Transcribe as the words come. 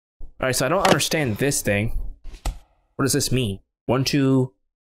Alright, so I don't understand this thing. What does this mean? 1, 2,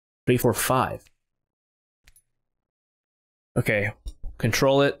 3, 4, 5. Okay.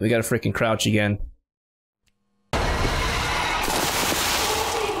 Control it. We gotta freaking crouch again.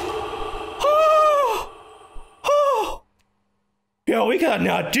 Yo, we gotta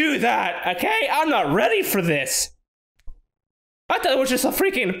not do that, okay? I'm not ready for this. I thought it was just a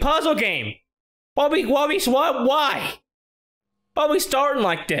freaking puzzle game. Why are we starting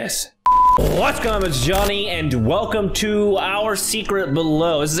like this? What's going on, it's Johnny, and welcome to our secret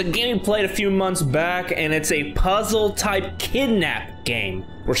below. This is a game we played a few months back, and it's a puzzle-type kidnap game,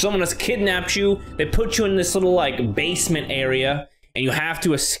 where someone has kidnapped you, they put you in this little, like, basement area, and you have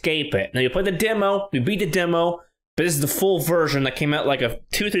to escape it. Now, you play the demo, we beat the demo, but this is the full version that came out like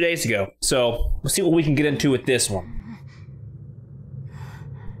 2 or 3 days ago. So, we'll see what we can get into with this one.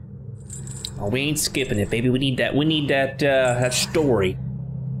 Oh, we ain't skipping it, baby. We need that story.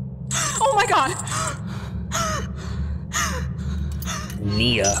 Oh my god!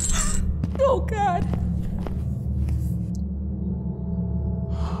 Nia. Oh god.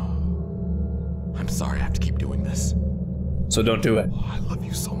 I'm sorry I have to keep doing this. So don't do it. Oh, I love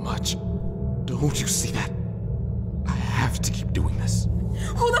you so much. Don't you see that? I have to keep doing this.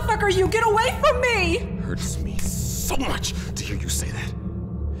 Who the fuck are you? Get away from me! It hurts me so much to hear you say that.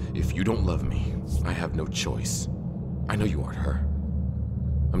 If you don't love me, I have no choice. I know you aren't her.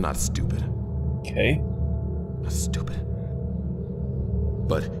 I'm not stupid. Okay. Not stupid.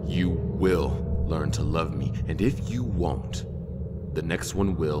 But you will learn to love me, and if you won't, the next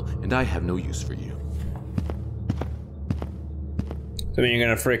one will, and I have no use for you. So you're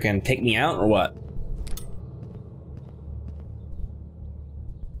gonna freaking take me out or what?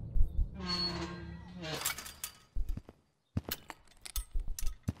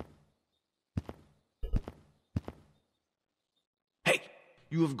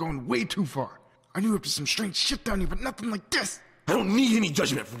 You have gone way too far. I knew up to some strange shit down here, but nothing like this. I don't need any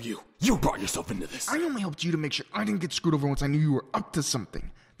judgment from you. You brought yourself into this. I only helped you to make sure I didn't get screwed over once I knew you were up to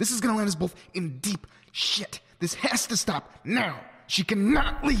something. This is gonna land us both in deep shit. This has to stop now. She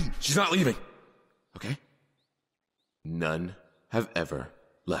cannot leave. She's not leaving. Okay? None have ever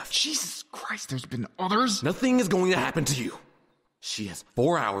left. Jesus Christ, there's been others. Nothing is going to happen to you. She has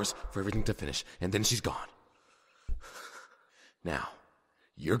 4 hours for everything to finish, and then she's gone. Now,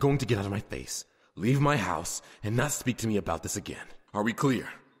 you're going to get out of my face, leave my house, and not speak to me about this again. Are we clear?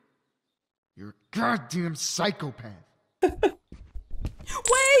 You're a goddamn psychopath. Wait!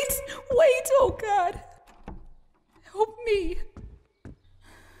 Wait, oh god. Help me.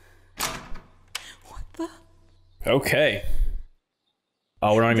 What the? Okay.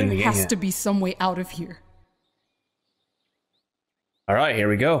 Oh, we're not even in the game There has yet. to be some way out of here. Alright, here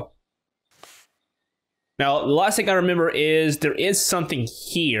we go. Now, the last thing I remember is there is something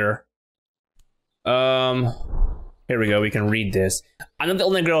here. Here we go, we can read this. I'm not the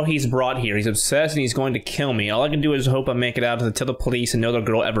only girl he's brought here. He's obsessed and he's going to kill me. All I can do is hope I make it out to tell the police and no other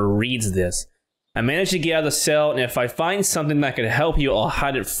girl ever reads this. I managed to get out of the cell, and if I find something that could help you, I'll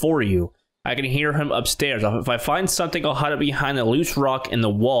hide it for you. I can hear him upstairs. If I find something, I'll hide it behind a loose rock in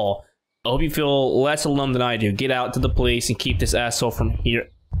the wall. I hope you feel less alone than I do. Get out to the police and keep this asshole from here.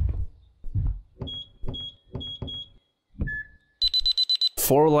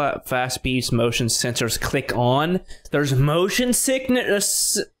 4 fast beats motion sensors. Click on. There's motion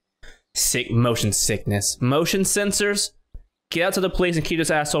sickness. Motion sensors. Get out to the police and keep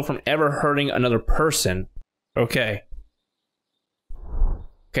this asshole from ever hurting another person. Okay.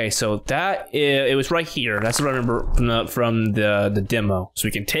 Okay, so that it was right here. That's what I remember from the demo. So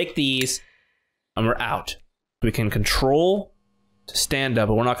we can take these, and we're out. We can control to stand up,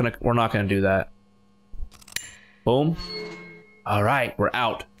 but we're not gonna do that. Boom. All right, we're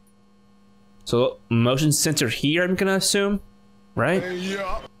out. So motion sensor here, I'm gonna assume, right?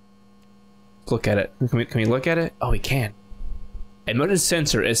 Yeah. Look at it. Can we look at it? Oh, we can. A motion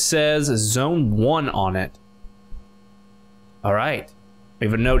sensor. It says zone 1 on it. All right. We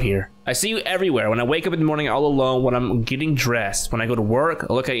have a note here. I see you everywhere. When I wake up in the morning all alone, when I'm getting dressed, when I go to work,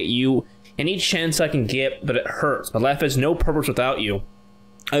 I look at you any chance I can get, but it hurts. My life has no purpose without you.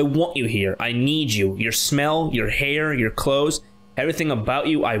 I want you here. I need you. Your smell, your hair, your clothes, everything about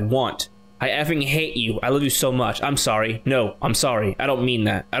you I want. I effing hate you. I love you so much. I'm sorry. No, I'm sorry. I don't mean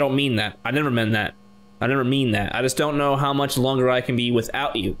that. I don't mean that. I never meant that. I never mean that. I just don't know how much longer I can be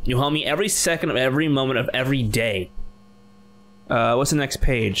without you. You haunt me every second of every moment of every day. What's the next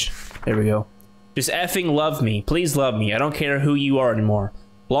page? There we go. Just effing love me. Please love me. I don't care who you are anymore.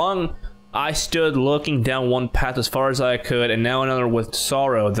 Long I stood looking down one path as far as I could, and now another with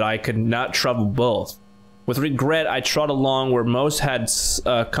sorrow that I could not travel both. With regret, I trod along where most had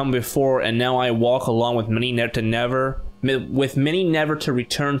come before, and now I walk along with many never to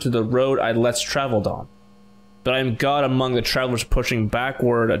return to the road I less traveled on. But I am God among the travelers pushing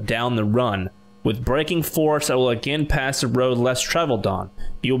backward down the run. With breaking force, I will again pass the road less traveled on.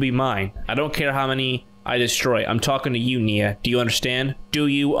 You will be mine. I don't care how many I destroy. I'm talking to you, Nia. Do you understand? Do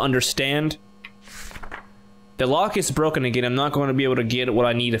you understand? The lock is broken again. I'm not going to be able to get what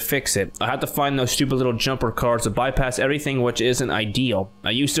I need to fix it. I have to find those stupid little jumper cards to bypass everything, which isn't ideal. I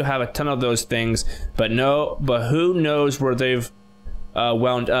used to have a ton of those things, but who knows where they've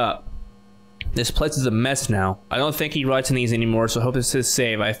wound up. This place is a mess now. I don't think he writes in these anymore, so I hope this is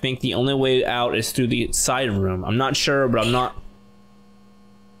safe. I think the only way out is through the side room. I'm not sure, but I'm not...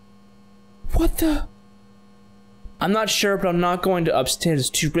 What the... I'm not sure, but I'm not going to upstairs.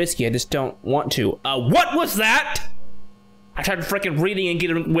 It's too risky. I just don't want to. What was that? I tried freaking reading and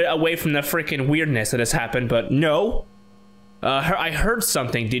getting away from the freaking weirdness that has happened, but no. I heard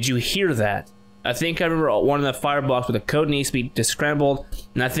something. Did you hear that? I think I remember one of the firebox with the code needs to be descrambled,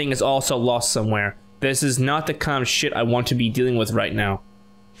 and that thing is also lost somewhere. This is not the kind of shit I want to be dealing with right now.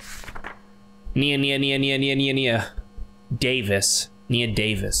 Nia Davis. Nia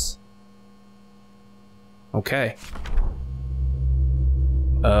Davis. Okay.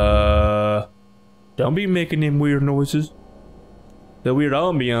 Don't be making them weird noises. The weird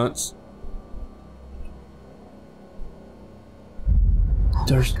ambiance.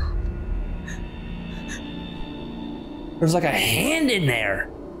 There's like a hand in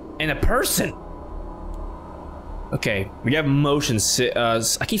there. And a person. Okay, we have motion I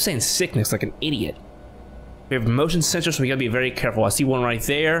keep saying sickness like an idiot. We have motion sensors, so we gotta be very careful. I see one right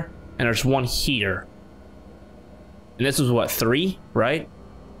there, and there's one here. And this was what, 3, right?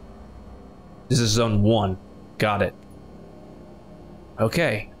 This is zone 1. Got it.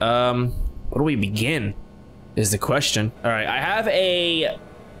 Okay, where do we begin? Is the question. Alright, I have a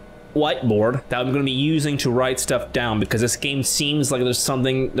whiteboard that I'm going to be using to write stuff down because this game seems like there's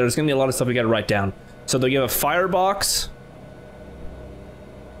going to be a lot of stuff we got to write down. So they'll give a firebox,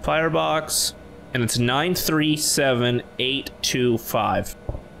 and it's 937825.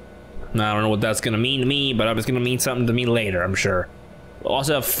 Now, I don't know what that's going to mean to me, but it's going to mean something to me later, I'm sure. We'll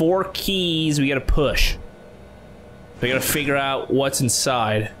also have 4 keys we got to push. We got to figure out what's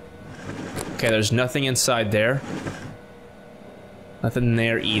inside. Okay, there's nothing inside there. Nothing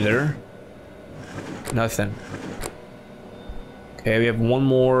there either. Nothing. Okay, we have one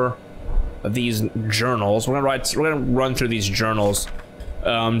more of these journals. We're gonna run through these journals,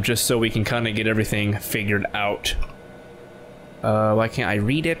 just so we can kind of get everything figured out. Why can't I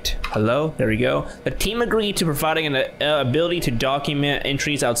read it? Hello? There we go. The team agreed to providing an ability to document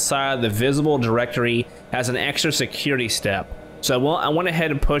entries outside the visible directory as an extra security step. So I went ahead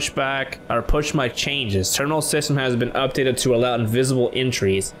and pushed my changes. Terminal system has been updated to allow invisible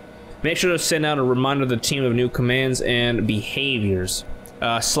entries. Make sure to send out a reminder to the team of new commands and behaviors.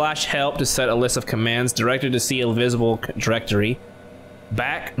 /help to set a list of commands directed to see a visible directory.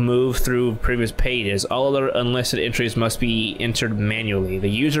 Back move through previous pages. All other unlisted entries must be entered manually. The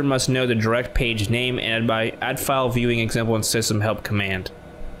user must know the direct page name and add file viewing example and system help command.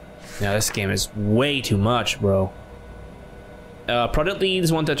 Now this game is way too much, bro. Product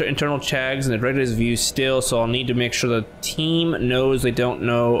leads want the internal tags and the director's view still, so I'll need to make sure the team knows they don't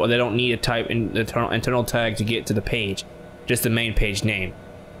know, or they don't need to type in the internal tag to get to the page. Just the main page name.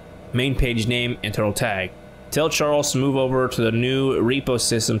 Main page name, internal tag. Tell Charles to move over to the new repo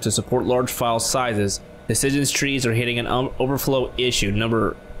system to support large file sizes. Decisions trees are hitting an overflow issue.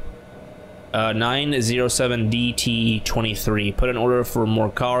 Number 907DT23. Put an order for more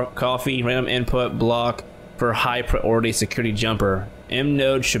coffee. Random input block for high priority security jumper. M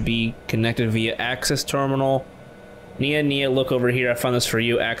node should be connected via access terminal. Nia, look over here. I found this for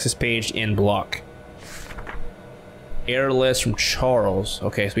you. Access page in block. Error list from Charles.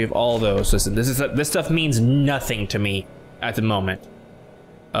 Okay, so we have all those. Listen, this stuff means nothing to me at the moment.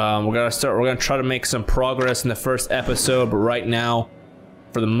 We're gonna try to make some progress in the first episode, but right now,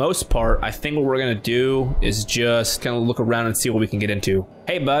 for the most part, I think what we're gonna do is just kind of look around and see what we can get into.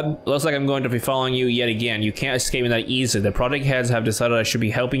 Hey bud, looks like I'm going to be following you yet again. You can't escape me that easily. The project heads have decided I should be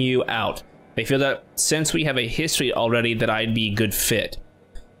helping you out. They feel that since we have a history already that I'd be a good fit.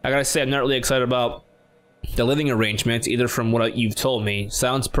 I gotta say, I'm not really excited about the living arrangements, either from what you've told me.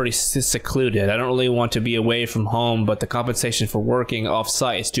 Sounds pretty secluded. I don't really want to be away from home, but the compensation for working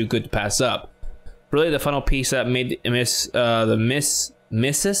off-site is too good to pass up. Really, the final piece that made Mrs.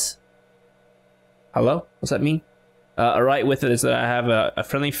 Hello? What's that mean? Alright with it is that I have a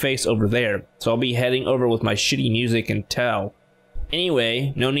friendly face over there, so I'll be heading over with my shitty music and towel.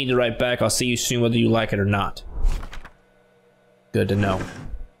 Anyway, no need to write back. I'll see you soon whether you like it or not. Good to know.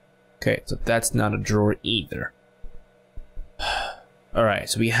 Okay, so that's not a drawer either. Alright,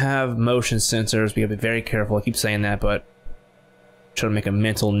 so we have motion sensors. We have to be very careful. I keep saying that, but try to make a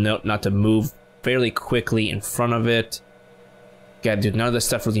mental note not to move fairly quickly in front of it. God, dude, none of this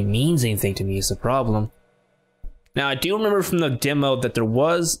stuff really means anything to me is the problem. Now, I do remember from the demo that there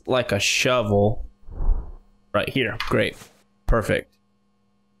was like a shovel right here. Great. Perfect.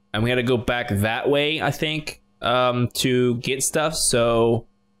 And we had to go back that way, I think, to get stuff, so...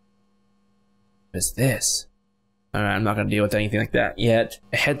 What is this? Alright, I'm not gonna deal with anything like that yet.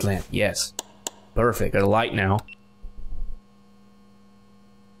 A headlamp, yes. Perfect, got a light now.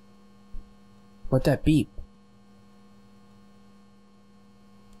 What'd that beep?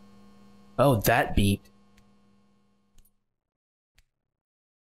 Oh, that beeped.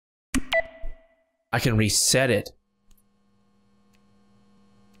 I can reset it.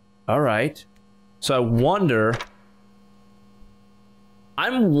 Alright. So I wonder...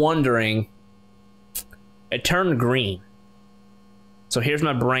 I'm wondering... It turned green. So here's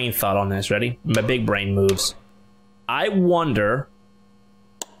my brain thought on this. Ready? My big brain moves. I wonder...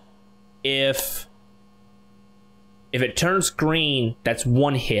 If it turns green, that's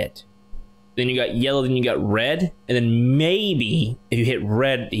one hit. Then you got yellow, then you got red. And then maybe, if you hit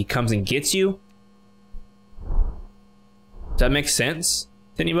red, he comes and gets you. Does that make sense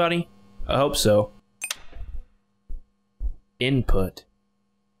to anybody? I hope so. Input.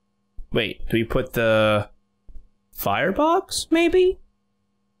 Wait, do we put the firebox, maybe?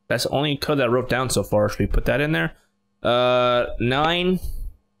 That's the only code that I wrote down so far. Should we put that in there? 9,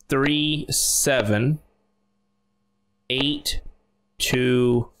 3, 7, 8,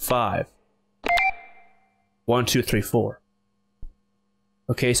 2, 5. 1, 2, 3, 4.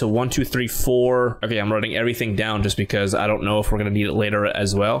 Okay, so 1, 2, 3, 4. Okay, I'm writing everything down just because I don't know if we're gonna need it later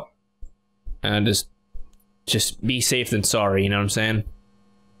as well. And just be safe than sorry, you know what I'm saying?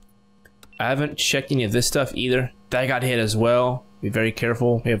 I haven't checked any of this stuff either. That got hit as well. Be very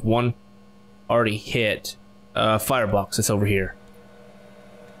careful. We have one already hit. Firebox, it's over here.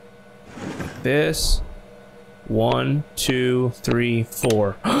 Like this. 1, 2, 3,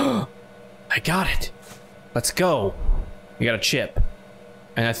 4. I got it. Let's go. We got a chip.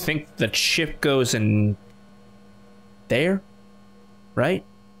 And I think the chip goes in there, right?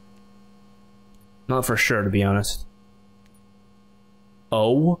 Not for sure, to be honest.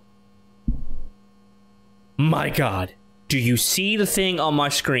 Oh my god. Do you see the thing on my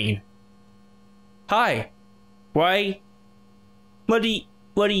screen? Hi. Why? What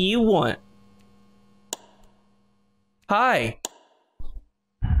do you want? Hi.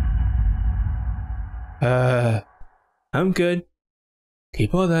 I'm good.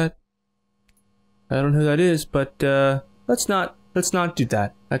 Keep all that. I don't know who that is, but let's not do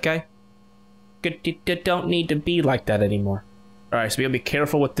that, okay? Don't need to be like that anymore. Alright, so we gotta be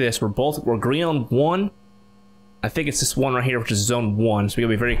careful with this. We're green on 1. I think it's this one right here, which is zone 1, so we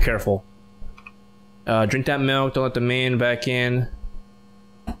gotta be very careful. Drink that milk, don't let the man back in.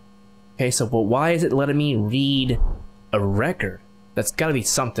 Okay, so but why is it letting me read a record? That's gotta be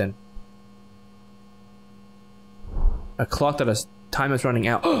something. A clock that has time is running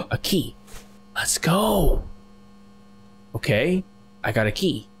out. A key. Let's go. Okay, I got a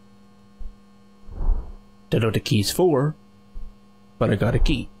key. Don't know what the key's for, but I got a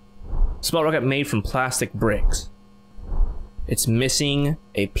key. Small rocket made from plastic bricks. It's missing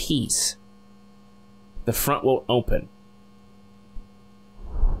a piece. The front won't open.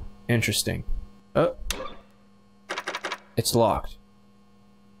 Interesting. Oh. It's locked.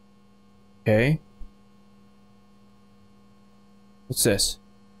 Okay. What's this?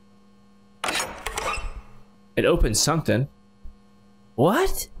 It opens something.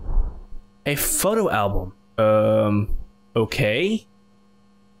 What? A photo album. Okay.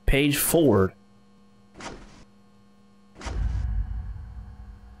 Page forward.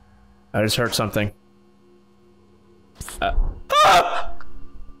 I just heard something. Ah!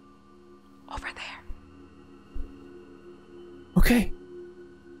 Over there. Okay.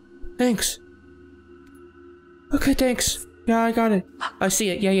 Thanks. Okay, thanks. Yeah, I got it. I see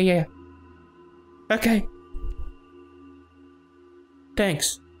it. Yeah. Okay.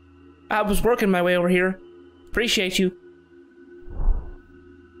 Thanks. I was working my way over here. Appreciate you.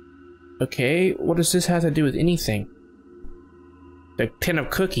 Okay, what does this have to do with anything? The tin of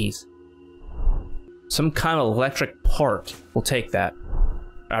cookies. Some kind of electric part. We'll take that.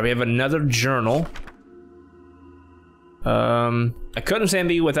 Alright, we have another journal. I couldn't stand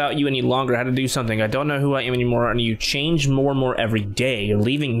be without you any longer. I had to do something. I don't know who I am anymore, and you change more and more every day. You're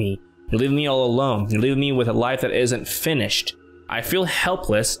leaving me. You're leaving me all alone. You're leaving me with a life that isn't finished. I feel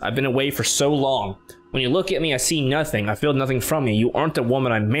helpless. I've been away for so long. When you look at me, I see nothing. I feel nothing from you. You aren't the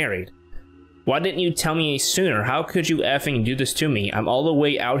woman I married. Why didn't you tell me sooner? How could you effing do this to me? I'm all the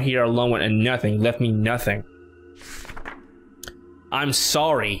way out here alone and nothing. You left me nothing. I'm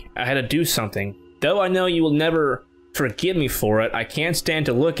sorry. I had to do something. Though I know you will never forgive me for it, I can't stand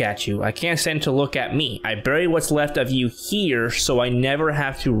to look at you. I can't stand to look at me. I bury what's left of you here so I never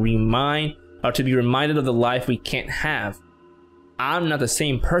have to be reminded of the life we can't have. I'm not the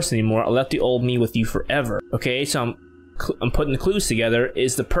same person anymore. I left the old me with you forever. Okay, so I'm putting the clues together.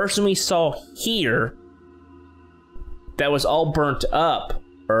 Is the person we saw here that was all burnt up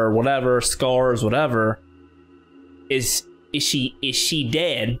or whatever, scars, whatever, is she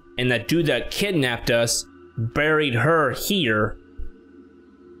dead? And that dude that kidnapped us buried her here,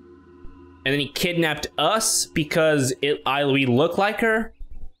 and then he kidnapped us because we look like her?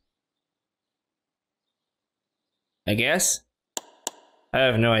 I guess? I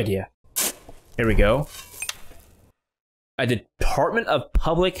have no idea. Here we go. A Department of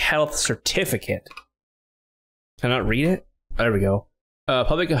Public Health certificate. Can I not read it? Oh, there we go.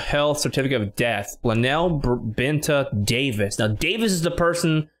 Public Health certificate of death. Linnell Benta Davis. Now, Davis is the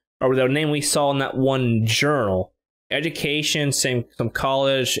person, or the name we saw in that one journal. Education, some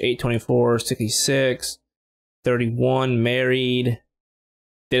college, 824, 66, 31, married.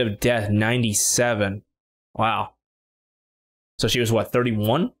 Date of death, 97. Wow. So she was what,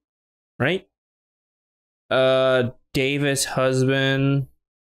 31? Right? Davis, husband.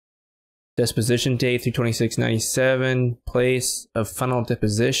 Disposition date, 3/26/97. Place of final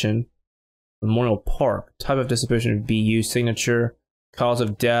deposition, Memorial Park. Type of disposition, BU. Signature. Cause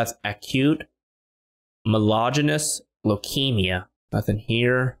of death, acute myelogenous leukemia. Nothing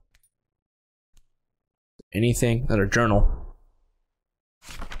here. Anything? Another journal.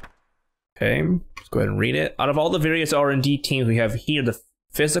 Okay, let's go ahead and read it. Out of all the various R&D teams we have here, the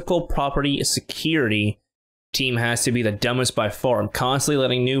physical property security team has to be the dumbest by far. I'm constantly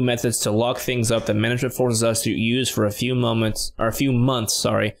letting new methods to lock things up that management forces us to use for a few months,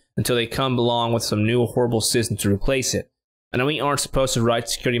 until they come along with some new horrible system to replace it. I know we aren't supposed to write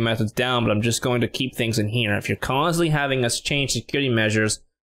security methods down, but I'm just going to keep things in here. If you're constantly having us change security measures,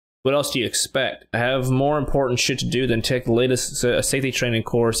 what else do you expect? I have more important shit to do than take the latest safety training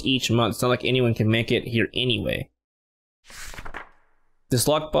course each month. It's not like anyone can make it here anyway. This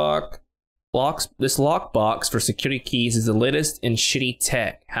lockbox for security keys is the latest in shitty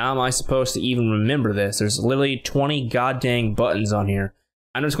tech. How am I supposed to even remember this? There's literally 20 goddamn buttons on here.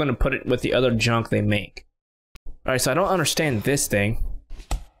 I'm just going to put it with the other junk they make. Alright, so I don't understand this thing.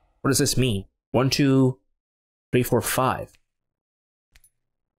 What does this mean? 1, 2, 3, 4, 5.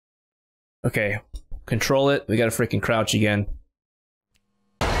 Okay, control it. We gotta freaking crouch again.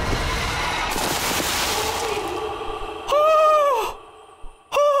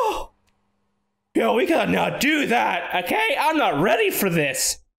 Yo, we gotta not do that, okay? I'm not ready for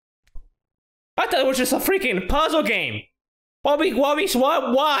this. I thought it was just a freaking puzzle game. Why? Why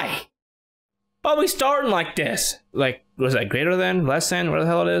are we starting like this? Like, was that greater than, less than, what the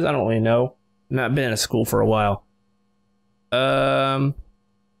hell it is? I don't really know. I've not been in a school for a while.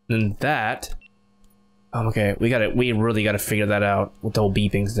 Then that. Okay, we really gotta figure that out with the whole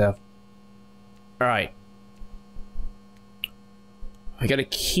beeping stuff. Alright. I got a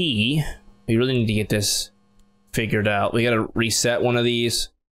key. We really need to get this figured out. We gotta reset one of these.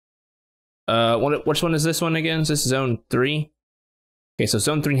 Which one is this one again? Is this zone 3? Okay, so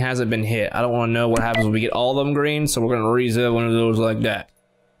zone 3 hasn't been hit. I don't want to know what happens when we get all of them green, so we're gonna reset one of those like that.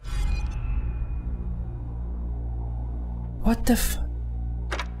 What the f?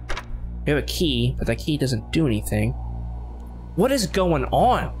 We have a key, but that key doesn't do anything. What is going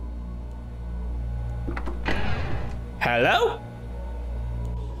on? Hello?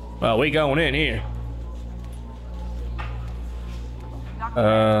 Well, we going in here.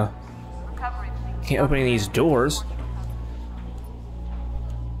 Can't open any of these doors.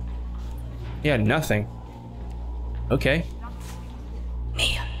 Yeah, nothing. Okay.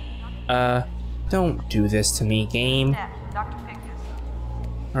 Nia. Don't do this to me, game.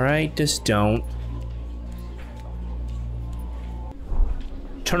 Alright, just don't.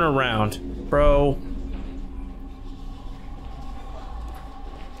 Turn around, bro.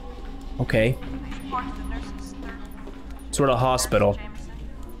 Okay. Sort of hospital.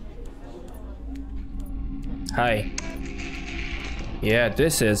 Hi. Yeah,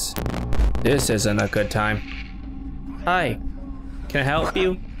 this isn't a good time. Hi. Can I help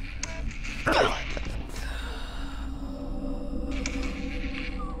you?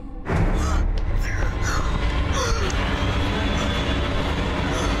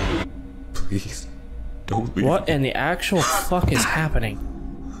 Please, don't leave. What in the actual fuck is happening?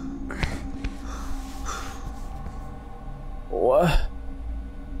 What?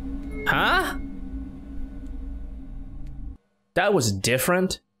 Huh? That was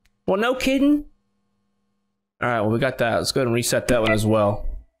different? Well, no kidding. Alright, well, we got that. Let's go ahead and reset that one as well.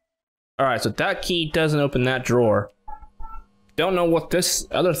 Alright, so that key doesn't open that drawer. Don't know what this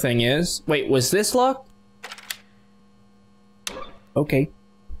other thing is. Wait, was this locked? Okay.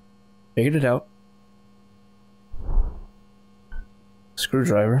 Figured it out.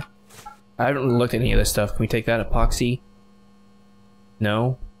 Screwdriver. I haven't really looked at any of this stuff. Can we take that? Epoxy?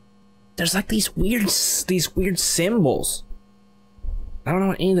 No. There's like these weird symbols. I don't know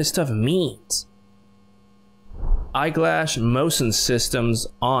what any of this stuff means. Eyeglass motion systems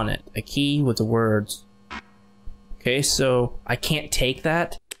on it. A key with the words. Okay, so I can't take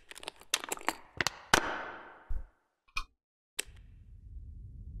that.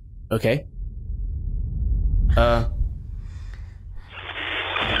 Okay. I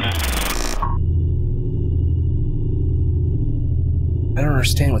don't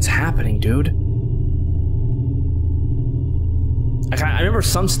understand what's happening, dude. I remember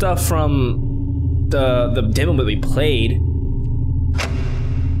some stuff from the demo that we played,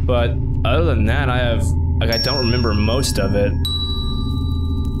 but other than that, I don't remember most of it.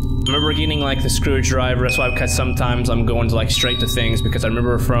 I remember getting like the screwdriver. That's why sometimes I'm going to like straight to things, because I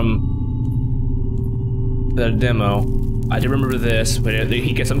remember from the demo. I do remember this, but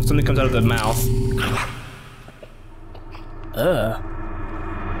he gets something comes out of the mouth.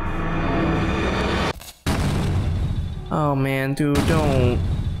 Oh man, dude, don't.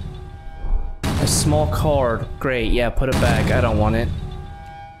 A small card. Great, yeah, put it back. I don't want it.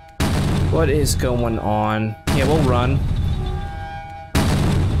 What is going on? Yeah, we'll run.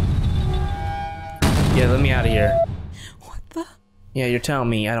 Yeah, let me out of here. What the? Yeah, you're telling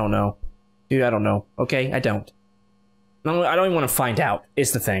me. I don't know. Dude, I don't know. Okay, I don't. No, I don't even want to find out,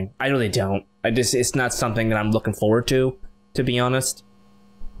 is the thing. I really don't. It's not something that I'm looking forward to be honest.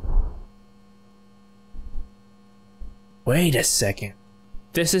 Wait a second.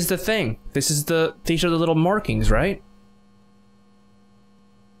 This is the thing. These are the little markings, right?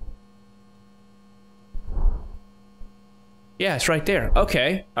 Yeah, it's right there.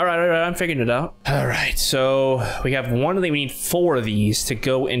 Okay. Alright, I'm figuring it out. Alright, so we have one of them. We need 4 of these to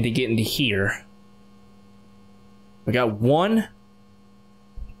go and to get into here. We got one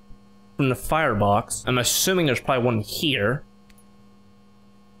from the firebox. I'm assuming there's probably one here.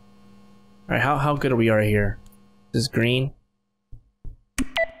 Alright, how good are we right here? This is green.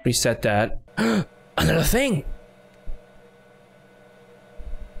 Reset that. Another thing!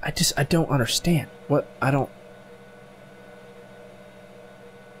 I don't understand. What?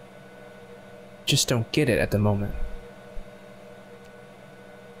 Just don't get it at the moment.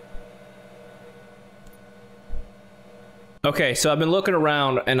 Okay, so I've been looking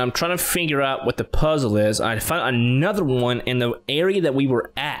around and I'm trying to figure out what the puzzle is. I found another one in the area that we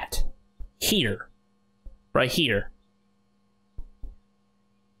were at. Here. Right here.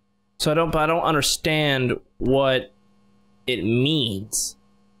 So I don't understand what it means.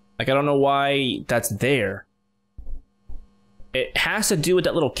 Like, I don't know why that's there. It has to do with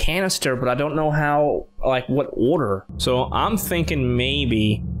that little canister, but I don't know how, like, what order. So I'm thinking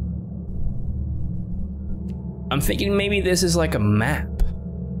maybe this is like a map.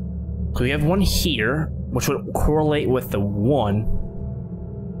 So we have one here, which would correlate with the 1.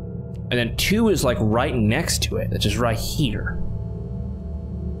 And then 2 is like right next to it, which is right here.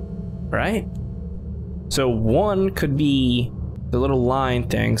 Right? So 1 could be the little line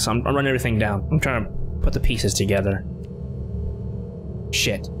thing, so I'm running everything down. I'm trying to put the pieces together.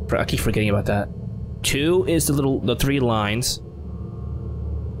 Shit, I keep forgetting about that. 2 is the 3 lines.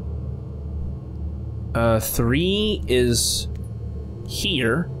 3 is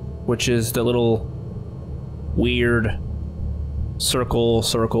here, which is the little weird circle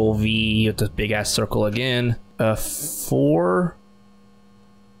V with the big ass circle again. 4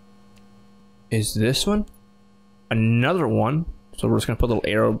 is this one. Another one. So we're just gonna put a little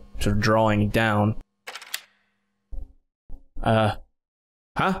arrow sort of drawing down. Huh?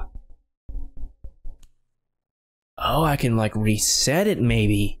 Oh, I can like reset it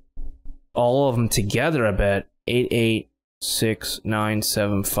maybe. All of them together, I bet. 8, 8, 6, 9,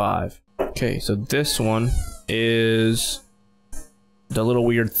 7, 5. Okay, so this one is the little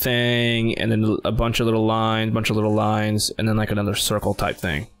weird thing, and then a bunch of little lines, and then like another circle type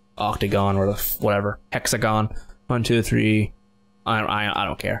thing. Octagon or whatever. Hexagon. 1, 2, 3. I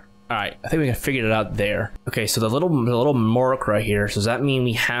don't care. Alright, I think we can figure it out there. Okay, so the little mark right here, so does that mean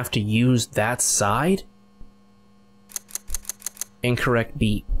we have to use that side? Incorrect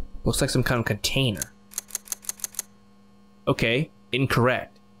beat. Looks like some kind of container. Okay,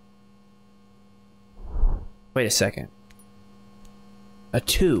 incorrect. Wait a second. A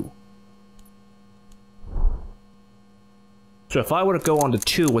 2. So if I were to go on to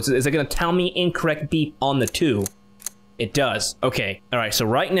 2, is it going to tell me incorrect beep on the 2? It does. Okay. All right. So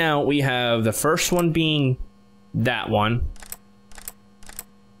right now we have the first one being that one.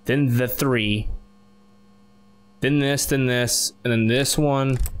 Then the 3. Then this, and then this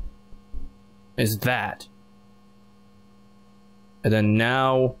one is that. And then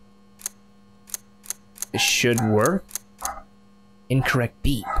now it should work. Incorrect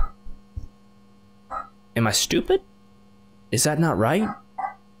beep. Am I stupid? Is that not right?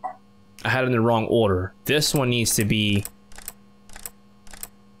 I had it in the wrong order. This one needs to be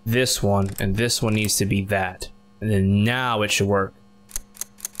this one, and this one needs to be that. And then now it should work.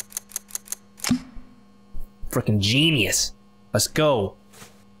 Freaking genius. Let's go.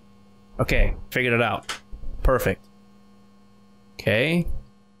 Okay, figured it out. Perfect. Okay.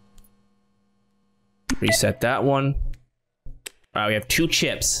 Reset that one. Alright, we have 2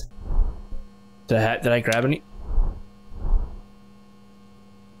 chips. Did I grab any?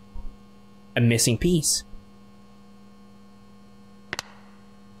 A missing piece.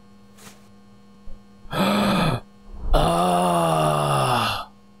 I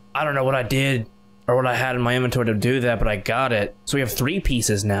don't know what I did or what I had in my inventory to do that, but I got it. So we have 3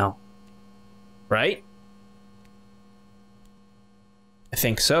 pieces now. Right? I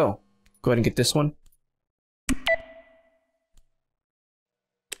think so. Go ahead and get this one.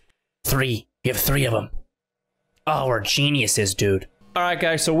 3. You have 3 of them. Oh, we're geniuses, dude. Alright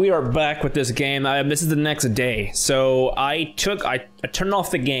guys, so we are back with this game. This is the next day. So I turned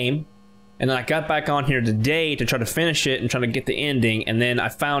off the game, and then I got back on here today to try to finish it and try to get the ending, and then I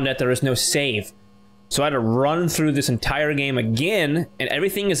found out there is no save. So I had to run through this entire game again, and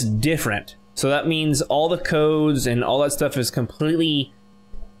everything is different. So that means all the codes and all that stuff is completely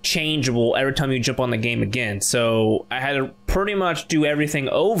changeable every time you jump on the game again. So I had to pretty much do everything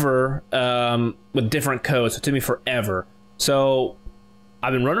over with different codes. So it took me forever. So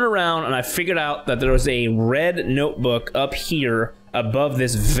I've been running around and I figured out that there was a red notebook up here above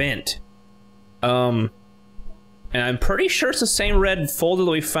this vent. And I'm pretty sure it's the same red folder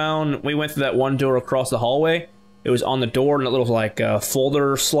that we found. We went through that one door across the hallway. It was on the door and a little like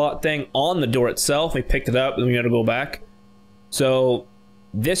folder slot thing on the door itself. We picked it up and we had to go back. So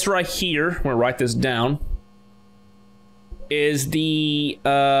this right here, I'm gonna write this down, is the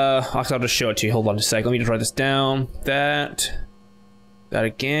I'll just show it to you. Hold on just a second. Let me just write this down. That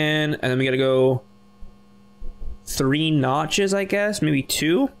again, and then we gotta go 3 notches, I guess, maybe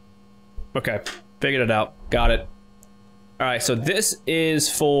 2. Okay, figured it out. Got it. All right, so this is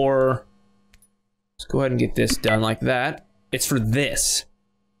for. Let's go ahead and get this done like that. It's for this.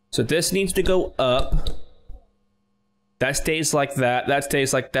 So this needs to go up. That stays like that. That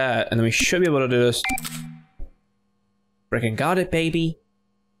stays like that, and then we should be able to do this. Freaking got it, baby.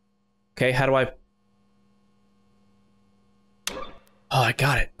 Okay, how do I? Oh, I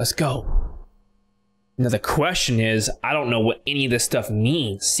got it. Let's go. Now the question is, I don't know what any of this stuff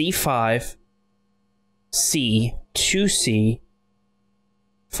means. C5, C, 2C,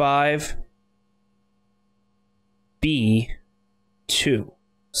 5, B, 2.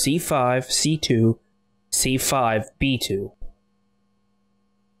 C5, C2, C5, B2.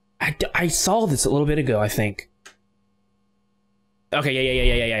 I saw this a little bit ago, I think.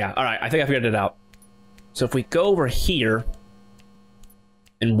 Okay, yeah. All right, I think I figured it out. So if we go over here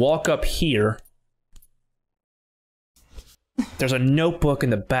and walk up here, there's a notebook in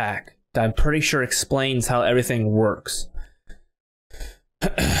the back that I'm pretty sure explains how everything works.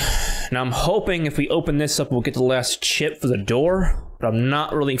 Now I'm hoping if we open this up, we'll get the last chip for the door, but I'm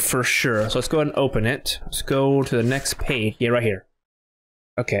not really for sure. So let's go ahead and open it. Let's go to the next page. Yeah, right here.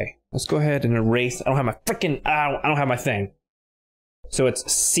 Okay, let's go ahead and erase. I don't have my freaking. I don't have my thing. So it's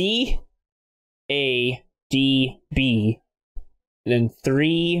C, A, D, B, then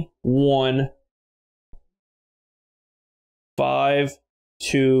 3, 1, 5,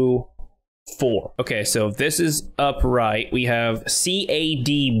 2, 4. Okay, so if this is upright, we have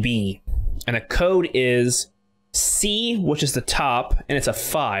CADB, and the code is C, which is the top, and it's a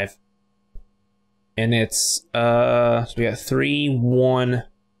 5. And it's, so we got 3, 1,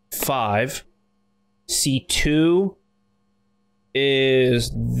 5. C2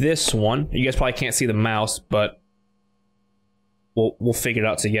 is this one. You guys probably can't see the mouse, but we'll figure it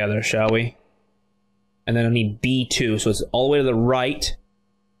out together, shall we? And then I need B2, so it's all the way to the right,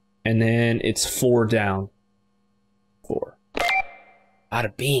 and then it's 4 down. 4.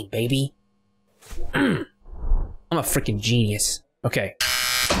 Bada bing, baby. I'm a freaking genius. Okay.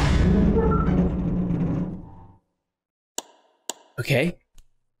 Okay.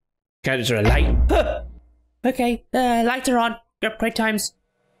 Can I just turn a light? Huh. Okay, lights are on. Yep, great times.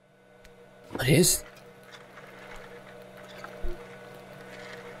 What is?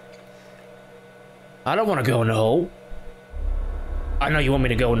 I don't want to go in the hole. I know you want me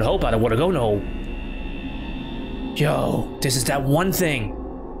to go in the hole, but I don't want to go in the hole. Yo, this is that one thing.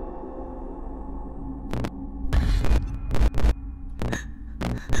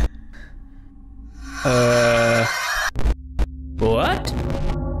 What?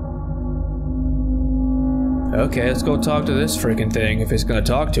 Okay, let's go talk to this freaking thing. If it's gonna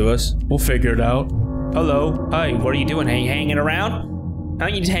talk to us, we'll figure it out. Hello. Hi, what are you doing? Hanging around? How are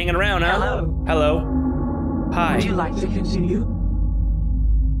you just hanging around, huh? Hello. Hello. Hi. Would you like to continue?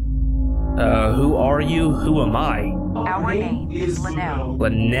 Who are you? Who am I? Our name is Linnell.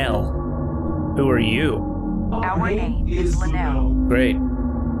 Linnell. Who are you? Our name is Linnell. Great.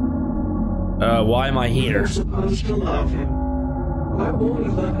 Why am I here? You're supposed to love him. Why won't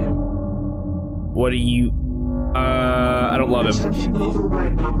you love him? What do you... I don't love him. Attempting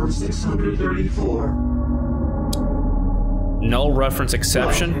override number 634. Null reference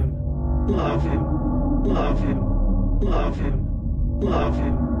exception? Love him. Love him. Love him. Love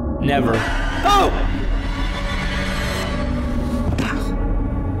him. Never. Oh!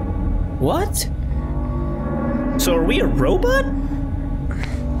 What? So are we a robot?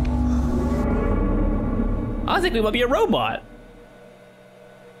 I think we might be a robot.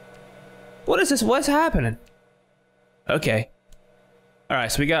 What is this? What's happening? Okay.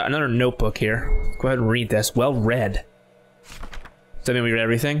 Alright, so we got another notebook here. Go ahead and read this. Well read. Does that mean we read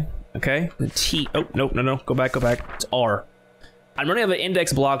everything? Okay. The T. Oh, no. Go back. It's R. I'm running out of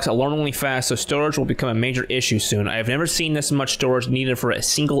index blocks alarmingly fast, so storage will become a major issue soon. I have never seen this much storage needed for a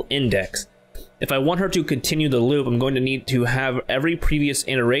single index. If I want her to continue the loop, I'm going to need to have every previous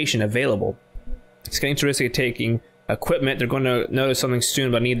iteration available. It's getting too risky taking equipment. They're going to notice something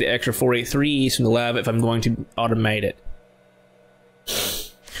soon, but I need the extra 483s from the lab if I'm going to automate it.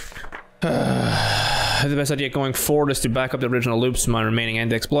 The best idea going forward is to back up the original loops to my remaining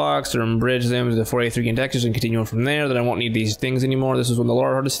index blocks, to bridge them to the 483 indexes and continue on from there. Then I won't need these things anymore. This is one of the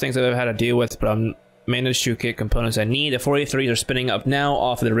hardest things I've ever had to deal with, but I'm managed to get components I need. The 483s are spinning up now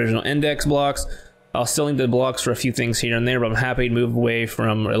off of the original index blocks. I'll still need the blocks for a few things here and there, but I'm happy to move away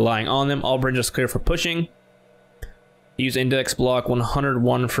from relying on them. All bridges clear for pushing. Use index block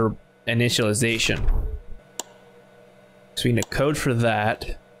 101 for initialization. So we need a code for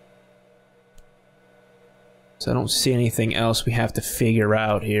that. So I don't see anything else we have to figure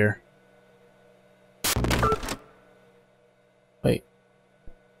out here. Wait.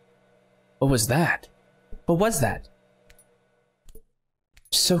 What was that? What was that? I'm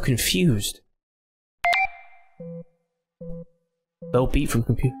so confused. Low beat from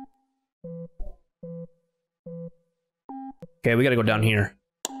computer. Okay, we gotta go down here.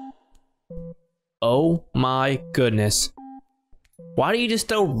 Oh my goodness. Why do you just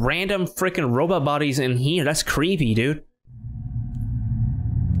throw random freaking robot bodies in here? That's creepy, dude.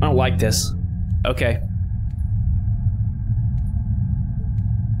 I don't like this. Okay.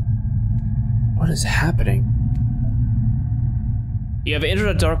 What is happening? You have entered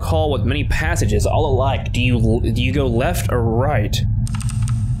a dark hall with many passages, all alike. Do you go left or right?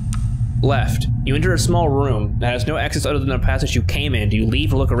 Left. You enter a small room that has no exits other than the passage you came in. Do you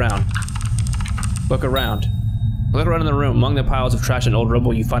leave or look around? Look around. Look around in the room. Among the piles of trash and old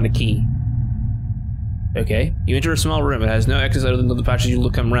rubble, you find a key. Okay. You enter a small room that has no exits other than the passage you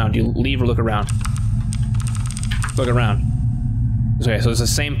come around. Do you leave or look around? Look around. Okay, so it's the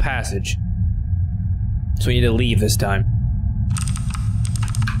same passage. So we need to leave this time.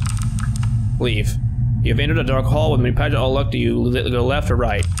 Leave. You have entered a dark hall with many passages. All luck. Do you go left or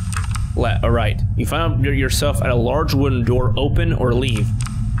right? Left or right. You find yourself at a large wooden door. Open or leave?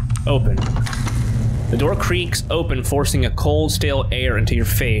 Open. The door creaks open, forcing a cold, stale air into your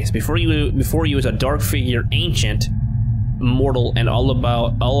face. Before you is a dark figure, ancient, mortal, and all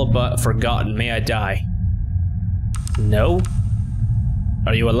but forgotten. May I die? No?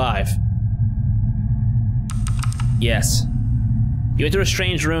 Are you alive? Yes. You enter a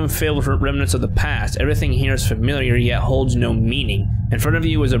strange room filled with remnants of the past. Everything here is familiar, yet holds no meaning. In front of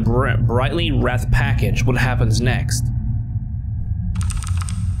you is a brightly wrapped package. What happens next?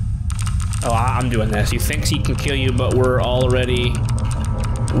 Oh, I'm doing this. He thinks he can kill you, but we're already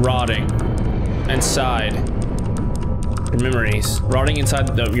rotting inside your memories. Rotting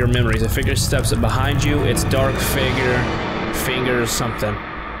inside your memories. A figure steps up behind you. It's dark figure, fingers, something.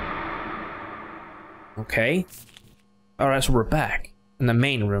 Okay. Alright, so we're back in the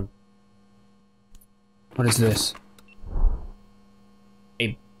main room. What is this?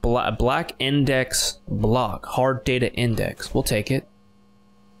 A Black index block. Hard data index. We'll take it.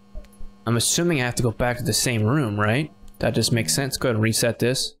 I'm assuming I have to go back to the same room, right? That just makes sense. Go ahead and reset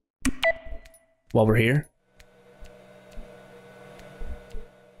this while we're here.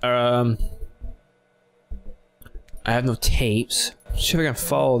 I have no tapes. See if I can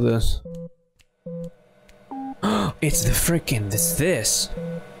follow this. It's the freaking. It's this.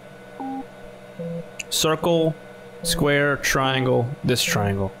 Circle, square, triangle, this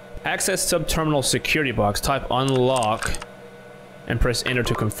triangle. Access subterminal security box. Type unlock and press enter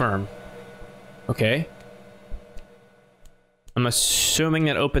to confirm. Okay. I'm assuming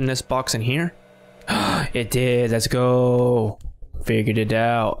that opened this box in here. It did. Let's go. Figured it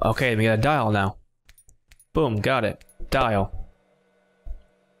out. Okay, we got a dial now. Boom, got it. Dial.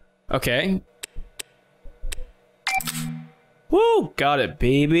 Okay. Woo! Got it,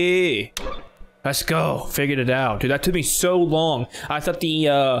 baby. Let's go. Figured it out. Dude, that took me so long. I thought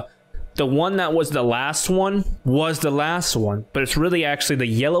the one that was the last one was the last one. But it's really actually the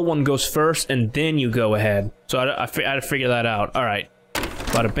yellow one goes first and then you go ahead. So I had to figure that out. Alright.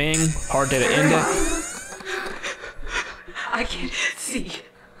 Bada bing. Hard data index. I can't see.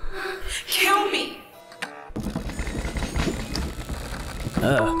 Kill me.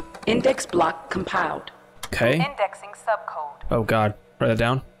 Index block compiled. Okay. Indexing subcode. Oh god. Write that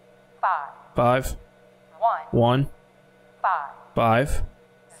down. 5 1 5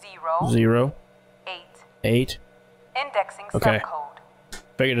 0 8. Indexing Okay. subcode.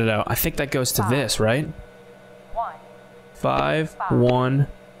 Figured it out. I think that goes to this, right? 1 5 1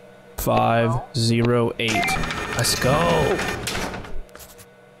 5 0 8. Let's go.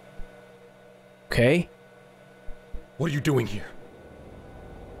 Okay. What are you doing here?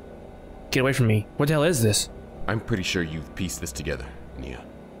 Get away from me. What the hell is this? I'm pretty sure you've pieced this together, Nia.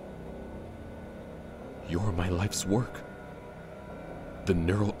 You're my life's work. The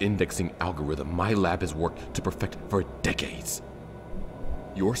neural indexing algorithm my lab has worked to perfect for decades.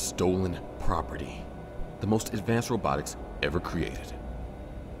 Your stolen property. The most advanced robotics ever created.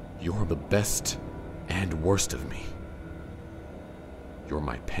 You're the best and worst of me. You're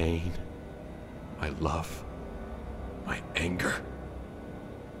my pain, my love, my anger,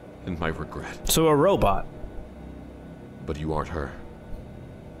 and my regret. So a robot. But you aren't her.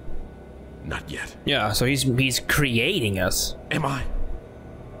 Not yet. Yeah, so he's creating us. Am I?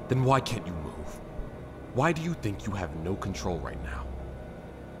 Then why can't you move? Why do you think you have no control right now?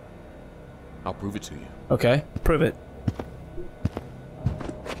 I'll prove it to you. Okay, prove it.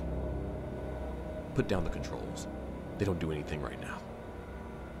 Put down the controls. They don't do anything right now.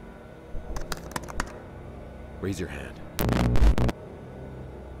 Raise your hand.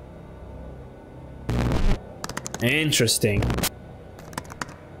 Interesting.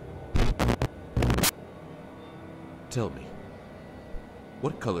 Tell me,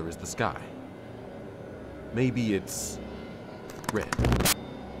 what color is the sky? Maybe it's red.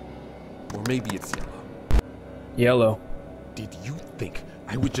 Or maybe it's yellow. Yellow. Did you think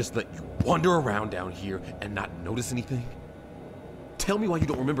I would just let you wander around down here and not notice anything? Tell me why you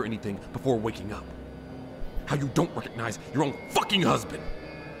don't remember anything before waking up. How you don't recognize your own fucking husband.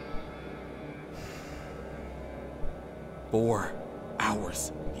 4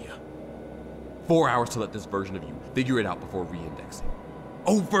 hours, Nia. 4 hours to let this version of you figure it out before re-indexing.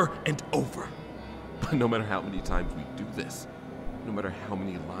 Over and over. But no matter how many times we do this, no matter how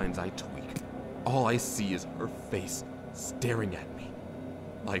many lines I tweak, all I see is her face staring at me.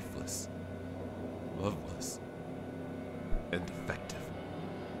 Lifeless, loveless, and defective.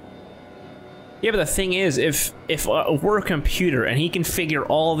 Yeah, but the thing is, if we're a computer and he can figure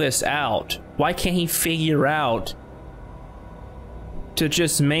all this out, why can't he figure out to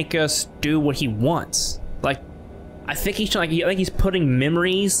just make us do what he wants? Like, I think he's putting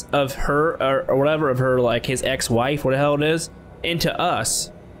memories of her or whatever, of her, like his ex-wife, what the hell it is, into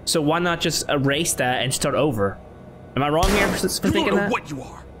us. So why not just erase that and start over? Am I wrong here for thinking that? You don't know what you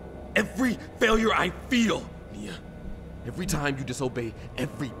are. Every failure I feel, Nia. Every time you disobey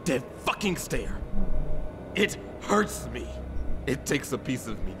every dead fucking stare. It hurts me. It takes a piece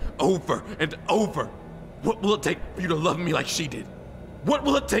of me over and over. What will it take for you to love me like she did? What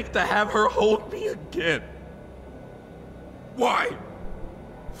will it take to have her hold me again? Why?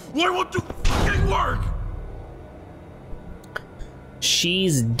 Why won't you fucking work?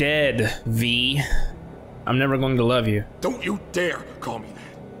 She's dead, V. I'm never going to love you. Don't you dare call me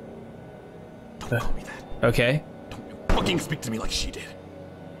that. Don't call me that. Okay. Don't you fucking speak to me like she did.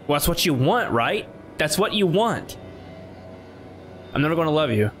 Well, that's what you want, right? That's what you want. I'm never going to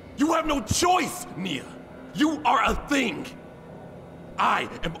love you. You have no choice, Nia. You are a thing. I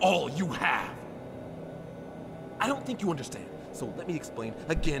am all you have. I don't think you understand. So let me explain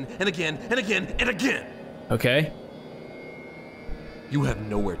again and again and again and again. Okay. You have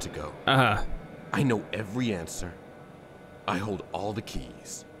nowhere to go. Uh-huh. I know every answer. I hold all the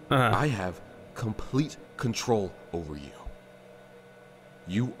keys. Uh-huh. I have complete control over you.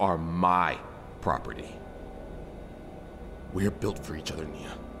 You are my property. We're built for each other,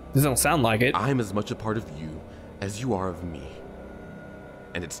 Nia. This don't sound like it. I'm as much a part of you as you are of me.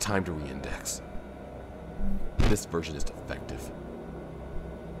 And it's time to reindex. This version is defective.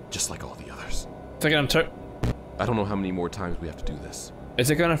 Just like all the others. It's like I'm I don't know how many more times we have to do this. Is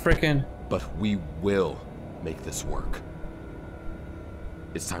it gonna freaking... But we will make this work.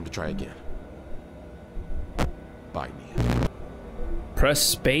 It's time to try again. Bye, Nia. Press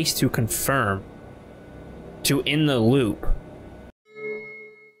space to confirm. To end the loop.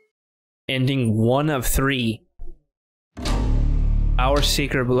 Ending 1 of 3. Our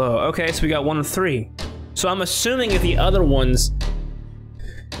secret below. Okay, so we got 1 of 3. So I'm assuming if the other ones,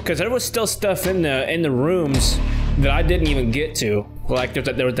 because there was still stuff in the rooms that I didn't even get to. Like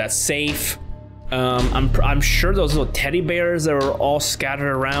there was that safe. I'm sure those little teddy bears that were all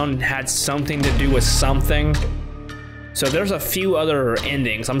scattered around had something to do with something. So there's a few other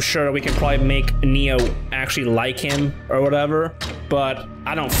endings. I'm sure we can probably make Neo actually like him or whatever, but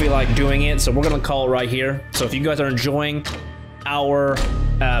I don't feel like doing it, so we're gonna call it right here. So if you guys are enjoying our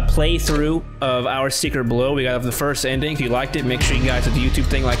playthrough of Our Secret Below, we got the first ending. If you liked it, make sure you guys hit the YouTube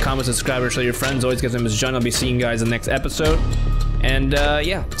thing, like, comment, subscribe, or show your friends. Always give them as John. I'll be seeing you guys in the next episode. And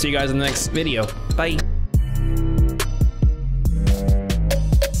yeah, see you guys in the next video. Bye.